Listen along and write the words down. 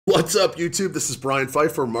What's up, YouTube? This is Brian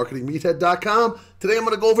Pfeiffer, marketingmeathead.com. Today I'm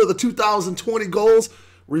going to go over the 2020 goals,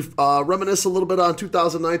 reminisce a little bit on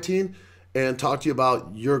 2019, and talk to you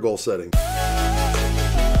about your goal setting.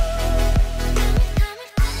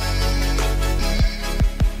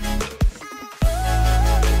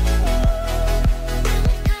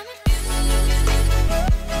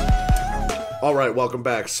 All right, welcome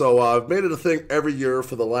back. So I've made it a thing every year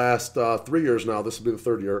for the last 3 years now. This will be the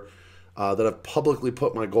third year. That I've publicly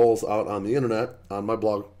put my goals out on the internet, on my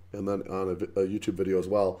blog, and then on a YouTube video as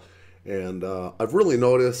well. And I've really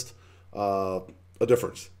noticed a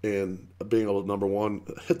difference in being able to, number one,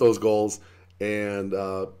 hit those goals and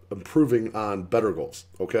improving on better goals,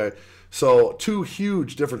 okay? So two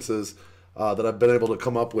huge differences that I've been able to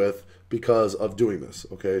come up with because of doing this,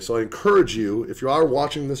 okay? So I encourage you, if you are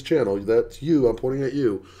watching this channel, that's you, I'm pointing at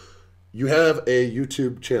you, you have a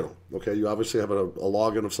YouTube channel, okay? You obviously have a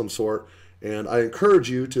login of some sort, and I encourage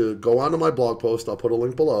you to go onto my blog post. I'll put a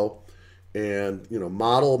link below, and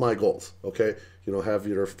model my goals, okay? Have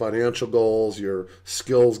your financial goals, your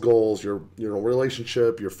skills goals, your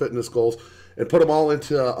relationship, your fitness goals, and put them all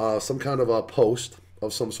into some kind of a post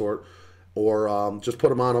of some sort, or just put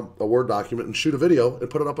them on a Word document and shoot a video and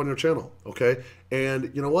put it up on your channel, okay?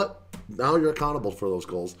 And you know what? Now you're accountable for those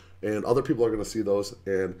goals, and other people are going to see those,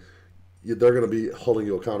 and they're going to be holding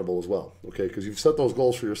you accountable as well, okay? Because you've set those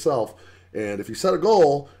goals for yourself, and if you set a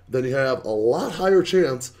goal, then you have a lot higher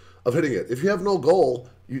chance of hitting it. If you have no goal,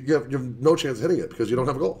 you have no chance of hitting it because you don't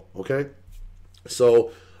have a goal, okay?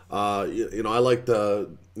 So, I like to,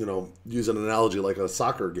 use an analogy like a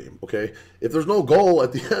soccer game, okay? If there's no goal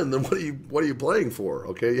at the end, then what are you playing for,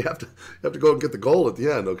 okay? You have to go and get the goal at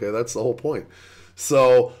the end, okay? That's the whole point.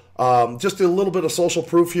 So, just a little bit of social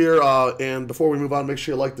proof here, and before we move on, make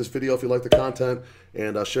sure you like this video if you like the content,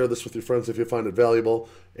 and share this with your friends if you find it valuable.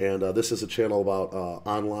 And this is a channel about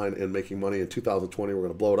online and making money. In 2020, we're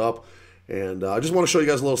going to blow it up. And I just want to show you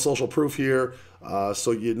guys a little social proof here,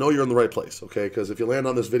 so you know you're in the right place, okay? Because if you land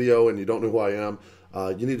on this video and you don't know who I am,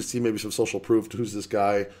 you need to see maybe some social proof to who's this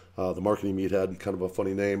guy, the Marketing Meathead, kind of a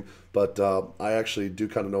funny name, but I actually do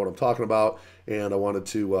kind of know what I'm talking about, and I wanted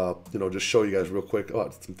to, just show you guys real quick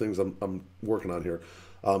some things I'm working on here.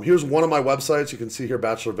 Here's one of my websites. You can see here,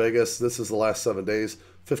 Bachelor Vegas. This is the last 7 days,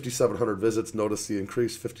 5,700 visits. Notice the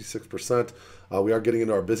increase, 56%. We are getting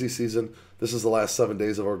into our busy season. This is the last 7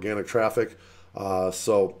 days of organic traffic,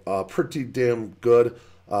 so pretty damn good.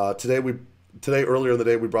 Today, earlier in the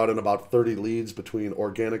day, we brought in about 30 leads between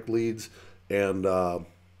organic leads and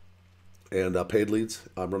paid leads.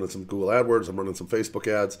 I'm running some Google AdWords. I'm running some Facebook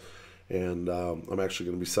ads, and I'm actually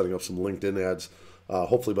going to be setting up some LinkedIn ads,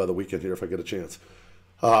 hopefully by the weekend here if I get a chance.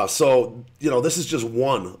 So, this is just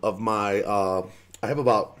one of my, I have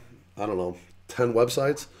about, 10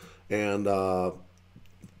 websites, and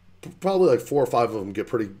probably like 4 or 5 of them get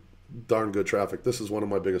pretty darn good traffic. This is one of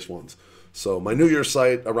my biggest ones. So my New Year's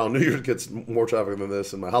site around New Year's gets more traffic than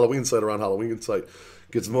this, and my Halloween site around Halloween site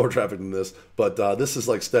gets more traffic than this. But this is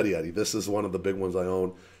like Steady Eddie. This is one of the big ones I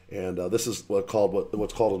own, and this is what's called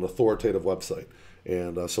an authoritative website.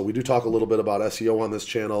 And so we do talk a little bit about SEO on this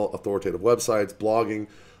channel, authoritative websites, blogging,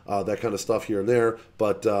 that kind of stuff here and there.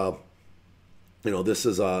 But this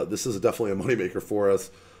is definitely a moneymaker for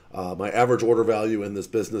us. My average order value in this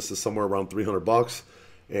business is somewhere around $300,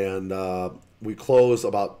 and we close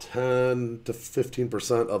about 10 to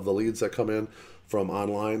 15% of the leads that come in from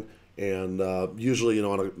online. And usually,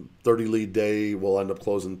 on a 30 lead day, we'll end up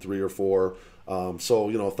closing 3 or 4. So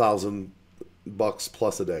 $1,000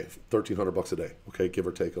 plus a day, $1,300 a day, okay, give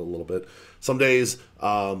or take a little bit. Some days,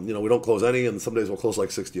 we don't close any, and some days we'll close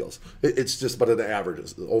like 6 deals. It's just, but it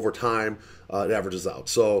averages. Over time, it averages out.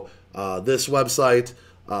 So this website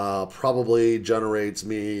probably generates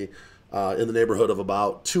me in the neighborhood of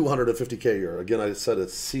about $250K a year. Again, I said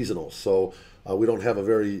it's seasonal, so we don't have a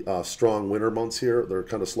very strong winter months here. They're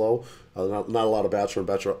kind of slow. Not a lot of bachelor and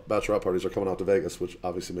bachelorette parties are coming out to Vegas, which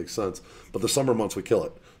obviously makes sense. But the summer months, we kill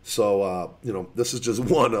it. So, this is just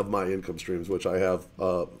one of my income streams, which I have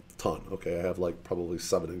a ton. Okay, I have like probably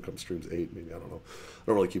 7 income streams, 8 maybe, I don't know. I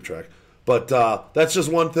don't really keep track. But that's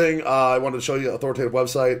just one thing I wanted to show you, authoritative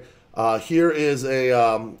website. Here is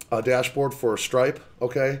a dashboard for Stripe,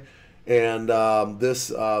 okay? And this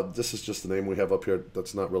is just the name we have up here.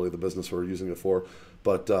 That's not really the business we're using it for,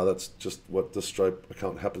 but that's just what the Stripe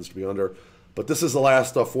account happens to be under. But this is the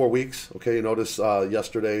last 4 weeks. Okay, you notice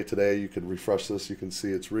yesterday, today, you can refresh this. You can see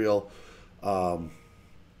it's real.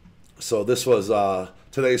 So this was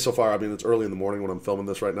today so far. I mean, it's early in the morning when I'm filming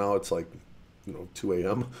this right now. It's like 2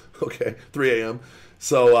 a.m. Okay, 3 a.m.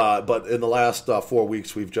 So, but in the last 4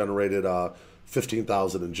 weeks, we've generated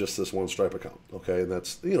 $15,000 in just this one Stripe account. Okay, and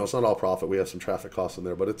that's, you know, it's not all profit. We have some traffic costs in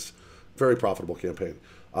there, but it's a very profitable campaign.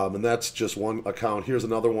 And that's just one account. Here's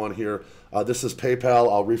another one here. This is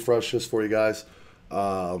PayPal. I'll refresh this for you guys.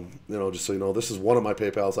 You know, just so you know, this is one of my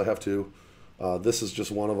PayPals. I have two. This is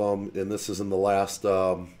just one of them, and this is in the last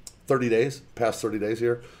 30 days, past 30 days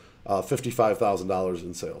here. $55,000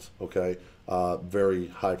 in sales. Okay, very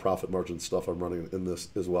high profit margin stuff I'm running in this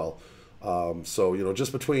as well. So, you know,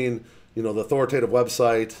 just between, you know, the authoritative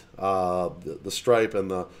website, the Stripe, and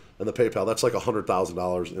the PayPal, that's like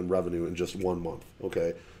 $100,000 in revenue in just 1 month.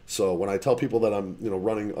 Okay, so when I tell people that I'm, you know,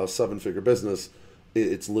 running a 7-figure business,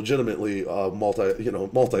 it's legitimately a multi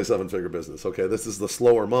 7-figure business. Okay, this is the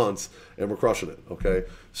slower months, and we're crushing it. Okay,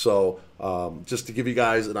 so just to give you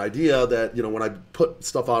guys an idea that, you know, when I put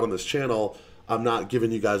stuff out on this channel, I'm not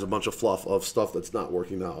giving you guys a bunch of fluff of stuff that's not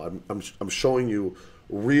working now. I'm showing you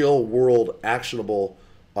real world actionable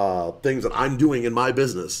things that I'm doing in my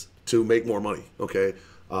business to make more money. Okay,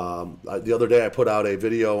 the other day I put out a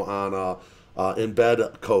video on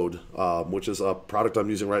embed code, which is a product I'm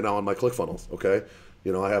using right now on my ClickFunnels. Okay,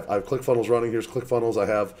 you know, I have ClickFunnels running. Here's ClickFunnels. I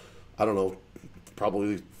have, I don't know,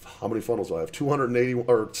 probably, how many funnels do I have? 280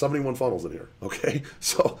 or 71 funnels in here. Okay,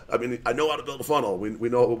 so I mean, I know how to build a funnel. We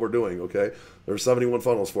know what we're doing. Okay, there's 71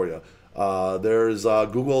 funnels for you. There's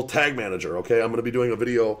Google Tag Manager. Okay, I'm going to be doing a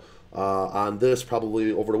video on this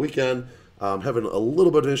probably over the weekend. I'm having a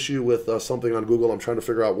little bit of an issue with something on Google. I'm trying to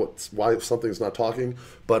figure out why something's not talking,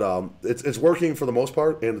 but it's working for the most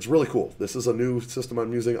part, and it's really cool. This is a new system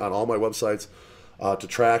I'm using on all my websites to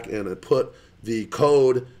track and put the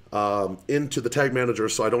code into the Tag Manager,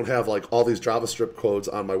 so I don't have like all these JavaScript codes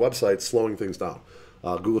on my website slowing things down.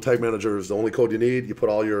 Google Tag Manager is the only code you need. You put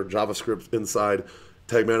all your JavaScript inside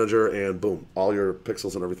Tag Manager, and boom, all your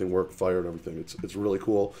pixels and everything work, fire and everything. It's really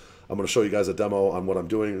cool. I'm going to show you guys a demo on what I'm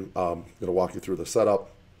doing. I'm going to walk you through the setup,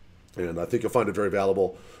 and I think you'll find it very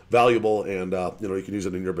valuable, and you know, you can use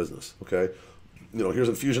it in your business. Okay, you know, here's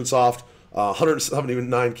Infusionsoft,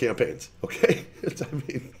 179 campaigns. Okay, I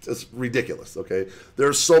mean, it's ridiculous. Okay,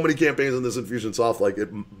 there's so many campaigns in this Infusionsoft, like it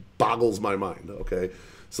boggles my mind. Okay,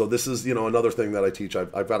 so this is, you know, another thing that I teach.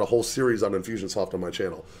 I've got a whole series on Infusionsoft on my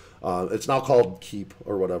channel. It's now called Keep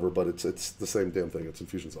or whatever, but it's the same damn thing. It's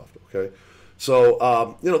Infusionsoft. Okay.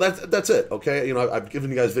 So, you know, that's it, okay? You know, I've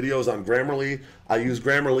given you guys videos on Grammarly. I use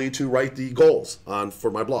Grammarly to write the goals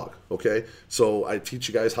for my blog, okay? So I teach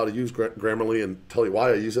you guys how to use Grammarly and tell you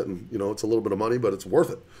why I use it, and, you know, it's a little bit of money, but it's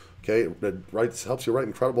worth it, okay? It helps you write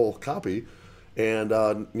incredible copy and,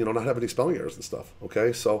 you know, not have any spelling errors and stuff,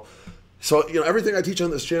 okay? So, you know, everything I teach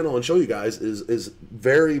on this channel and show you guys is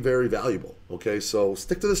very, very valuable, okay? So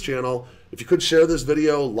stick to this channel. If you could share this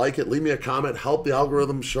video, like it, leave me a comment, help the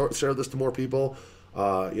algorithm share this to more people.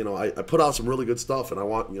 You know, I put out some really good stuff, and I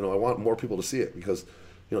want more people to see it because,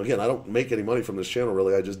 you know, again, I don't make any money from this channel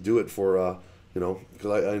really. I just do it for, you know,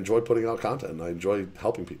 because I enjoy putting out content and I enjoy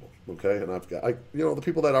helping people, okay? And you know, the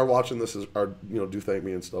people that are watching this you know, do thank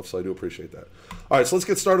me and stuff, so I do appreciate that. All right, so let's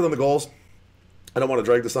get started on the goals. I don't want to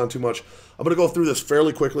drag this on too much. I'm going to go through this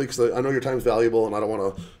fairly quickly because I know your time is valuable, and I don't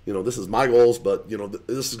want to, you know, this is my goals, but, you know,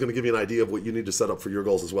 this is going to give you an idea of what you need to set up for your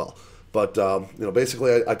goals as well. But, you know,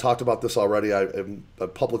 basically, I talked about this already. I've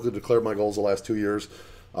publicly declared my goals the last 2 years.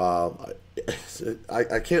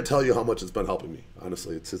 I can't tell you how much it's been helping me,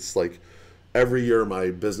 honestly. It's like every year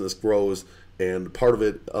my business grows, and part of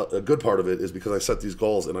it, a good part of it, is because I set these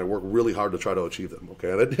goals and I work really hard to try to achieve them.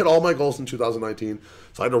 Okay, and I didn't hit all my goals in 2019,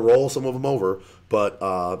 so I had to roll some of them over. But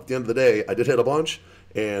at the end of the day, I did hit a bunch,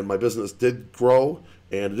 and my business did grow,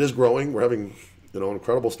 and it is growing. We're having, you know, an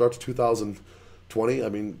incredible start to 2020. I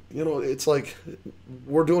mean, you know, it's like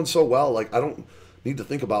we're doing so well. Like, I don't need to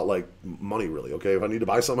think about like money really. Okay, if I need to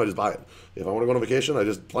buy something, I just buy it. If I want to go on vacation, I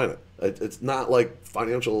just plan it. It's not like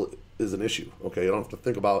financial is an issue. Okay, you don't have to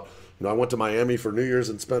think about, you know, I went to Miami for New Year's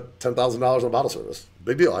and spent $10,000 on bottle service.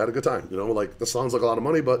 Big deal. I had a good time. You know, like, this sounds like a lot of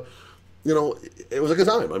money, but, you know, it was a good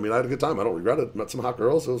time. I mean, I had a good time. I don't regret it. Met some hot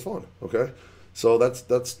girls. It was fun. Okay, so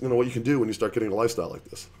that's you know what you can do when you start getting a lifestyle like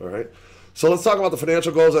this. All right, so let's talk about the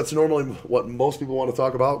financial goals. That's normally what most people want to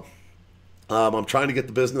talk about. I'm trying to get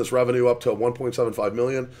the business revenue up to 1.75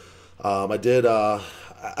 million.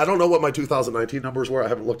 I don't know what my 2019 numbers were. I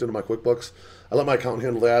haven't looked into my QuickBooks. I let my accountant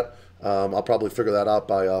handle that. I'll probably figure that out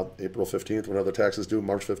by April 15th, whenever the taxes due,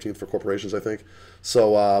 March 15th for corporations, I think.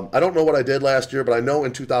 So I don't know what I did last year, but I know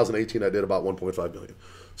in 2018 I did about 1.5 million.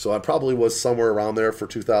 So I probably was somewhere around there for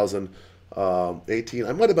 2018.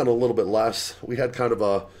 I might have been a little bit less. We had kind of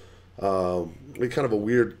We had kind of a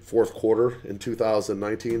weird fourth quarter in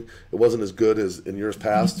 2019. It wasn't as good as in years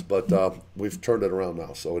past, but we've turned it around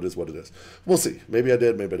now, so it is what it is. We'll see. Maybe I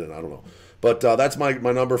did, maybe I didn't. I don't know. But that's my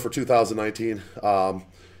number for 2019.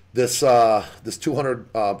 This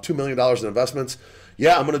 $2 million in investments.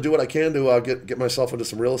 Yeah, I'm going to do what I can to get myself into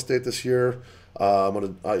some real estate this year. I've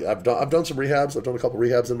done some rehabs. I've done a couple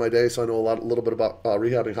rehabs in my day, so I know a little bit about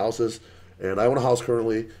rehabbing houses. And I own a house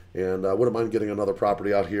currently, and I wouldn't mind getting another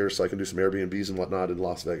property out here so I can do some Airbnbs and whatnot in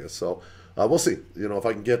Las Vegas. So we'll see. You know, if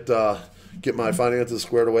I can get my finances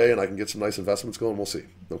squared away and I can get some nice investments going, we'll see.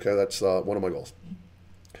 Okay, that's one of my goals.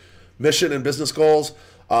 Mission and business goals.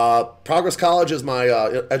 Progress College is my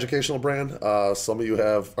educational brand. Some of you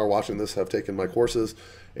are watching this, have taken my courses,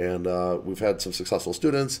 and we've had some successful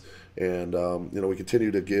students, and you know, we continue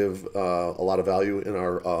to give a lot of value in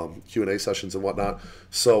our Q&A sessions and whatnot.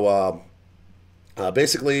 So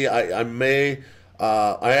basically, I am having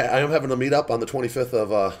a meetup on the 25th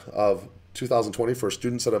of 2020 for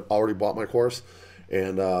students that have already bought my course,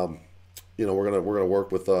 and you know, we're gonna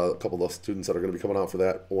work with a couple of students that are gonna be coming out for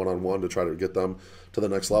that one-on-one to try to get them to the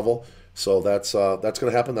next level. So that's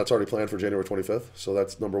gonna happen. That's already planned for January 25th. So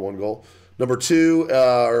that's number one goal. Number two,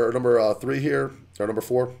 or number three here, or number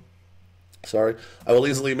four. Sorry, I will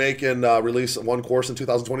easily make and release one course in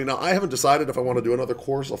 2020. Now, I haven't decided if I want to do another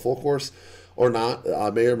course, a full course, or not. I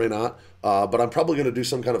may or may not, but I'm probably going to do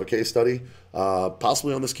some kind of a case study,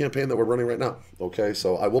 possibly on this campaign that we're running right now. Okay,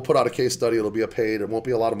 so I will put out a case study. It'll be a paid. It won't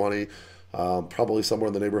be a lot of money. Probably somewhere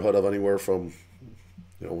in the neighborhood of anywhere from,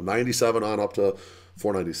 you know, 97 on up to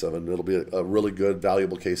 497. It'll be a really good,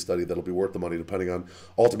 valuable case study that'll be worth the money, depending on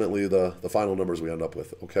ultimately the final numbers we end up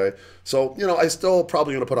with. Okay, so you know, I still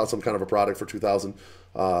probably going to put out some kind of a product for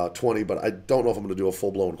 2020, but I don't know if I'm going to do a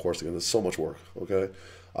full-blown course again. It's so much work. Okay,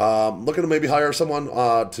 looking to maybe hire someone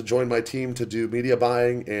to join my team to do media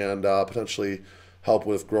buying and potentially help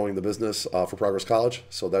with growing the business for Progress College.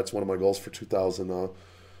 So that's one of my goals for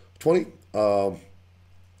 2020.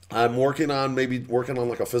 I'm working on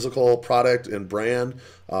like a physical product and brand,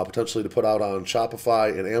 potentially to put out on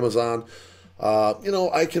Shopify and Amazon.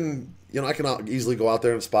 I can easily go out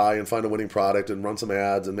there and spy and find a winning product and run some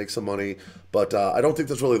ads and make some money. But I don't think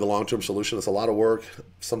that's really the long-term solution. It's a lot of work,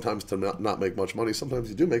 sometimes to not make much money. Sometimes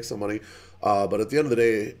you do make some money. But at the end of the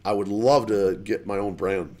day, I would love to get my own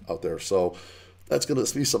brand out there. So that's going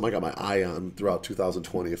to be something I got my eye on throughout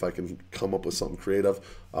 2020. If I can come up with something creative,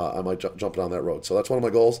 I might jump down that road. So that's one of my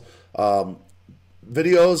goals.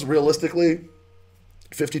 Videos, realistically,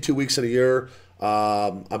 52 weeks in a year.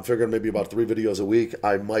 I'm figuring maybe about 3 videos a week.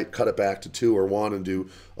 I might cut it back to 2 or 1 and do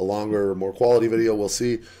a longer, more quality video. We'll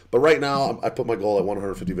see. But right now, I put my goal at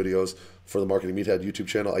 150 videos for the Marketing Meathead YouTube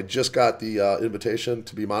channel. I just got the invitation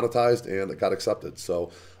to be monetized, and it got accepted.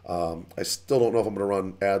 So I still don't know if I'm going to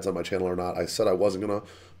run ads on my channel or not. I said I wasn't going to,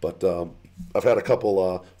 but I've had a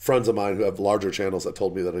couple friends of mine who have larger channels that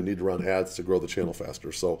told me that I need to run ads to grow the channel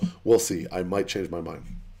faster. So we'll see. I might change my mind.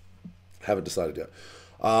 Haven't decided yet.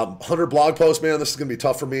 100 blog posts, man, this is going to be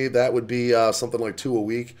tough for me. That would be something like 2 a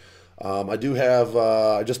week. I do have,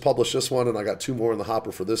 I just published this one, and I got 2 more in the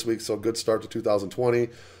hopper for this week, so good start to 2020.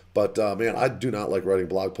 But, man, I do not like writing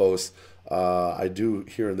blog posts. I do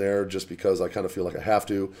here and there just because I kind of feel like I have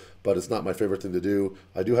to, but it's not my favorite thing to do.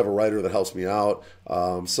 I do have a writer that helps me out.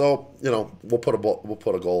 So, you know, we'll put a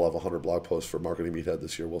goal of 100 blog posts for Marketing Meathead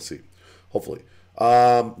this year. We'll see, hopefully.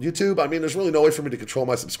 YouTube, I mean, there's really no way for me to control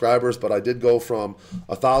my subscribers, but I did go from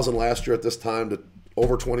 1,000 last year at this time to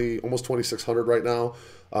over almost 2,600 right now.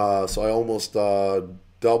 So I almost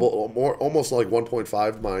almost like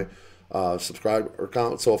 1.5 my subscriber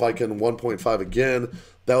count. So if I can 1.5 again,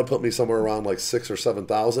 that would put me somewhere around like 6,000 or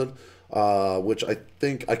 7,000, which I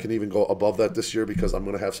think I can even go above that this year because I'm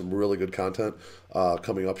going to have some really good content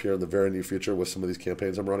coming up here in the very near future with some of these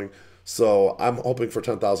campaigns I'm running. So I'm hoping for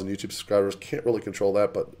 10,000 YouTube subscribers. Can't really control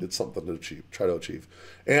that, but it's something to try to achieve.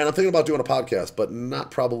 And I'm thinking about doing a podcast, but not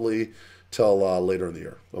probably till later in the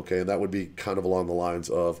year. Okay, and that would be kind of along the lines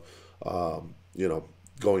of, you know,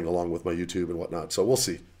 going along with my YouTube and whatnot. So we'll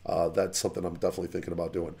see. That's something I'm definitely thinking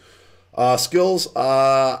about doing. Skills,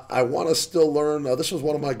 I want to still learn. This was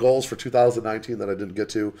one of my goals for 2019 that I didn't get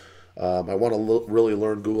to. I want to really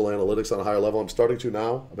learn Google Analytics on a higher level. I'm starting to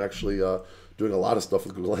now. I'm actually doing a lot of stuff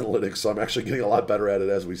with Google Analytics, so I'm actually getting a lot better at it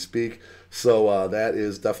as we speak. So that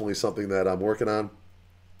is definitely something that I'm working on.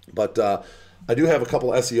 But I do have a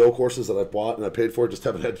couple SEO courses that I bought and I paid for, just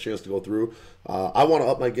haven't had a chance to go through. I want to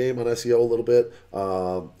up my game on SEO a little bit.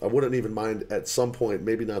 I wouldn't even mind at some point,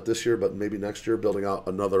 maybe not this year, but maybe next year, building out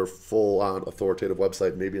another full-on authoritative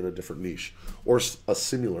website, maybe in a different niche or a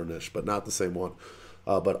similar niche, but not the same one.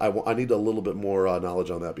 but I need a little bit more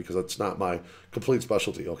knowledge on that because it's not my complete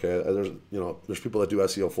specialty. Okay, there's people that do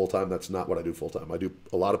SEO full time. That's not what I do full time. I do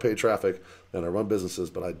a lot of paid traffic and I run businesses,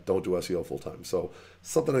 but I don't do SEO full time. So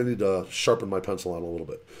something I need to sharpen my pencil on a little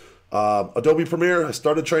bit. Adobe Premiere, I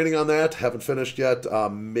started training on that. Haven't finished yet.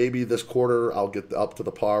 Maybe this quarter I'll get up to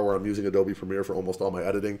the par where I'm using Adobe Premiere for almost all my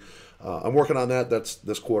editing. I'm working on that. That's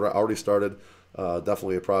this quarter. I already started.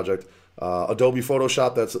 Definitely a project. Adobe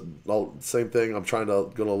Photoshop, that's the same thing. I'm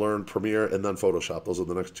gonna learn Premiere and then Photoshop. Those are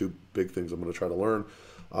the next two big things I'm gonna try to learn.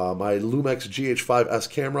 My Lumix GH5S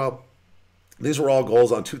camera. These were all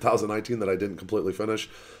goals on 2019 that I didn't completely finish,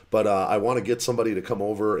 but I want to get somebody to come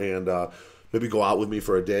over and maybe go out with me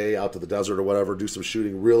for a day out to the desert or whatever, do some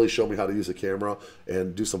shooting, really show me how to use a camera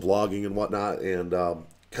and do some vlogging and whatnot, and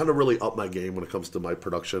kind of really up my game when it comes to my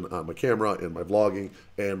production on my camera and my vlogging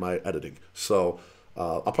and my editing. So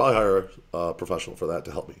I'll probably hire a professional for that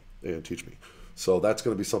to help me and teach me. So that's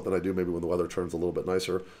going to be something I do maybe when the weather turns a little bit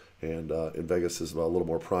nicer and in Vegas is a little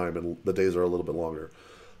more prime and the days are a little bit longer.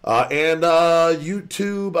 And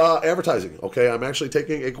YouTube advertising. Okay, I'm actually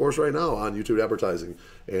taking a course right now on YouTube advertising,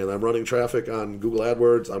 and I'm running traffic on Google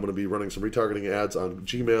AdWords. I'm going to be running some retargeting ads on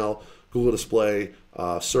Gmail, Google Display,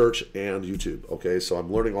 search, and YouTube. Okay, so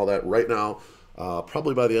I'm learning all that right now.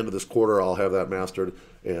 Probably by the end of this quarter, I'll have that mastered,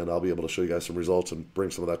 and I'll be able to show you guys some results and bring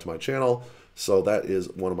some of that to my channel. So that is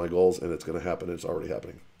one of my goals, and it's going to happen. It's already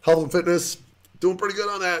happening. Health and fitness, doing pretty good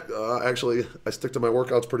on that. Actually, I stick to my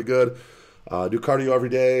workouts pretty good. I do cardio every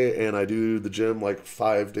day, and I do the gym like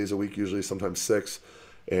 5 days a week, usually, sometimes 6.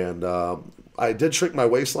 And I did shrink my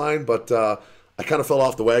waistline, but I kind of fell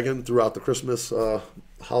off the wagon throughout the Christmas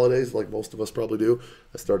holidays, like most of us probably do.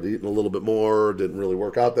 I started eating a little bit more, didn't really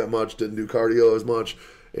work out that much, didn't do cardio as much,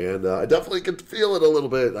 and I definitely can feel it a little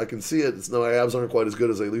bit. I can see it. My abs aren't quite as good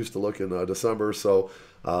as they used to look in December, so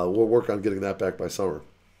we'll work on getting that back by summer.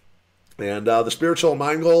 And the spiritual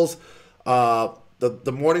mind goals,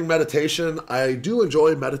 the morning meditation, I do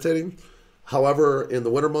enjoy meditating. However, in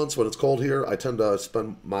the winter months when it's cold here, I tend to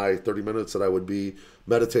spend my 30 minutes that I would be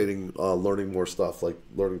meditating, learning more stuff, like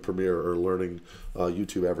learning Premiere or learning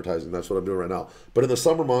YouTube advertising. That's what I'm doing right now. But in the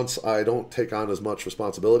summer months, I don't take on as much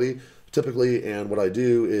responsibility typically, and what I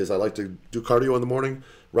do is I like to do cardio in the morning,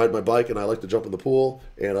 ride my bike, and I like to jump in the pool,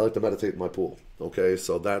 and I like to meditate in my pool. Okay,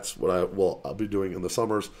 so that's what I'll be doing in the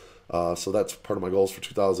summers. So that's part of my goals for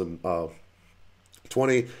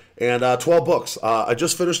 2020, and 12 books. I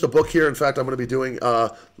just finished a book here. In fact, I'm going to be doing,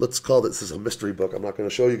 let's call this is a mystery book. I'm not going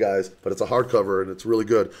to show you guys, but it's a hardcover, and it's really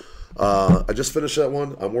good. I just finished that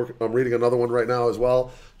one. I'm reading another one right now as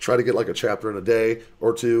well. Try to get like a chapter in a day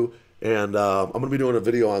or two, and I'm going to be doing a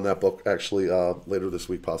video on that book actually later this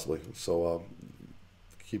week possibly. So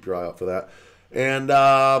keep your eye out for that. And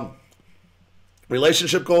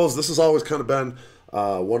relationship goals. This has always kind of been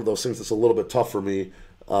one of those things that's a little bit tough for me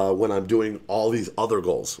when I'm doing all these other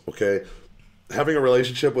goals, okay? Having a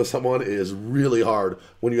relationship with someone is really hard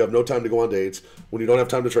when you have no time to go on dates, when you don't have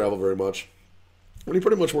time to travel very much, when you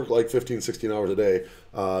pretty much work like 15, 16 hours a day.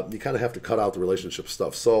 You kind of have to cut out the relationship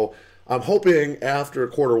stuff. So I'm hoping after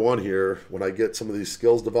Q1 here, when I get some of these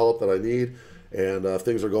skills developed that I need, and if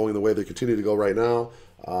things are going the way they continue to go right now,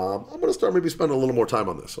 I'm going to start maybe spending a little more time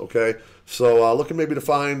on this, okay? So looking maybe to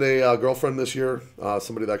find a girlfriend this year,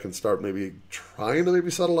 somebody that I can start maybe trying to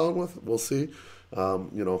maybe settle down with. We'll see. You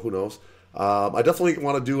know, who knows? I definitely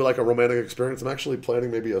want to do like a romantic experience. I'm actually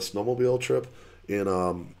planning maybe a snowmobile trip in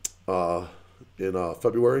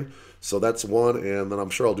February. So that's one, and then I'm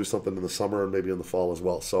sure I'll do something in the summer and maybe in the fall as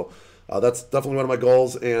well. So that's definitely one of my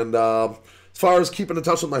goals. And as far as keeping in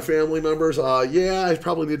touch with my family members, yeah, I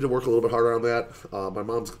probably need to work a little bit harder on that. My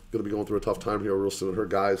mom's going to be going through a tough time here real soon. Her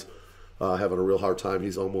guy's having a real hard time.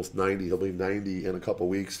 He's almost 90. He'll be 90 in a couple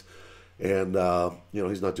weeks. And, you know,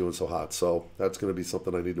 he's not doing so hot. So that's going to be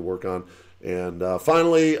something I need to work on. And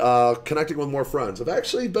finally, connecting with more friends. I've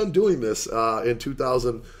actually been doing this in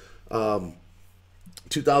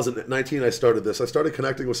 2019. I started this. I started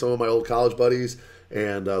connecting with some of my old college buddies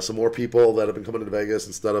and some more people that have been coming to Vegas.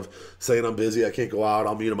 Instead of saying I'm busy, I can't go out,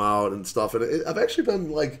 I'll meet them out and stuff. And I've actually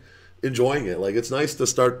been like enjoying it. Like, it's nice to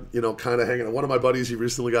start, you know, kind of hanging out. One of my buddies, he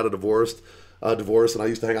recently got a divorce, and I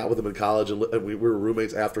used to hang out with him in college, and we were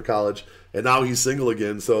roommates after college, and now he's single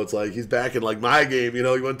again. So it's like he's back in like my game. You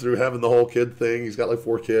know, he went through having the whole kid thing. He's got like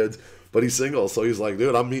 4 kids. But he's single, so he's like,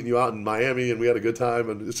 dude, I'm meeting you out in Miami, and we had a good time.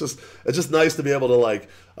 And it's just nice to be able to like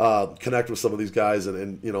connect with some of these guys.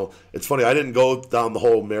 And you know, it's funny, I didn't go down the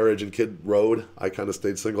whole marriage and kid road. I kind of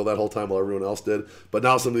stayed single that whole time while everyone else did. But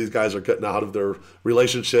now some of these guys are getting out of their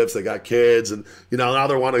relationships. They got kids, and you know, now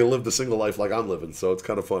they're wanting to live the single life like I'm living. So it's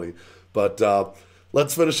kind of funny. But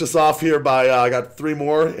let's finish this off here by, I got 3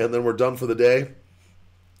 more, and then we're done for the day.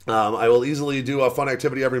 I will easily do a fun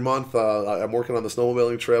activity every month. I'm working on the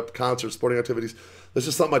snowmobiling trip, concerts, sporting activities. This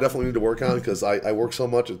is something I definitely need to work on because I work so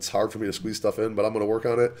much. It's hard for me to squeeze stuff in, but I'm going to work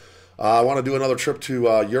on it. I want to do another trip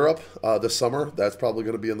to Europe this summer. That's probably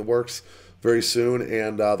going to be in the works very soon.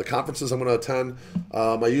 And the conferences I'm going to attend,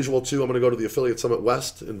 my usual 2, I'm going to go to the Affiliate Summit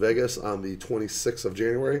West in Vegas on the 26th of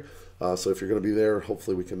January. So if you're going to be there,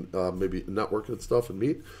 hopefully we can maybe network and stuff and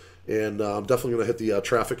meet. And I'm definitely going to hit the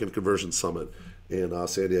Traffic and Conversion Summit in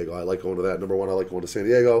San Diego. I like going to that. Number 1, I like going to San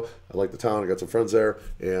Diego. I like the town. I got some friends there.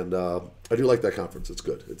 And I do like that conference. It's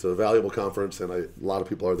good. It's a valuable conference, and a lot of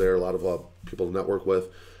people are there, a lot of people to network with.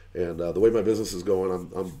 And the way my business is going,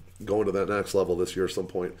 I'm going to that next level this year at some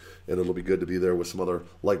point, and it'll be good to be there with some other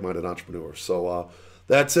like-minded entrepreneurs. So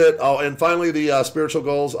that's it. Oh, and finally, the spiritual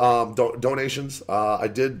goals, donations. I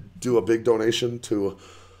did do a big donation to,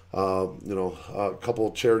 a couple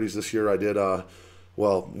of charities this year. I did.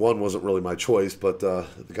 Well, one wasn't really my choice, but the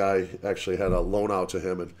guy actually had a loan out to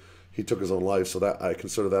him, and he took his own life. So that I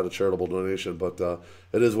consider that a charitable donation. But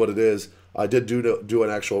it is what it is. I did do an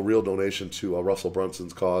actual real donation to Russell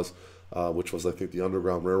Brunson's cause, which was, I think, the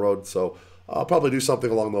Underground Railroad. So I'll probably do something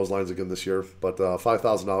along those lines again this year. But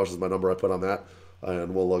 $5,000 is my number I put on that,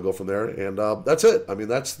 and we'll go from there. And that's it. I mean,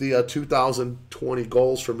 that's the 2020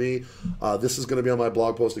 goals for me. This is going to be on my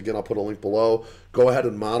blog post. Again, I'll put a link below. Go ahead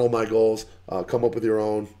and model my goals. Come up with your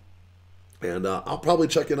own. And I'll probably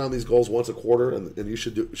check in on these goals once a quarter, and you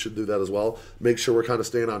should do that as well. Make sure we're kind of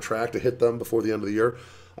staying on track to hit them before the end of the year.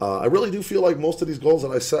 I really do feel like most of these goals that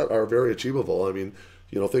I set are very achievable. I mean,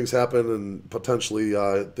 things happen, and potentially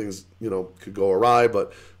things, could go awry.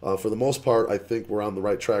 But for the most part, I think we're on the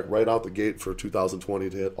right track right out the gate for 2020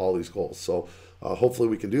 to hit all these goals. So hopefully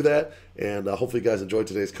we can do that, and hopefully you guys enjoyed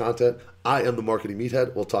today's content. I am the Marketing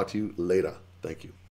Meathead. We'll talk to you later. Thank you.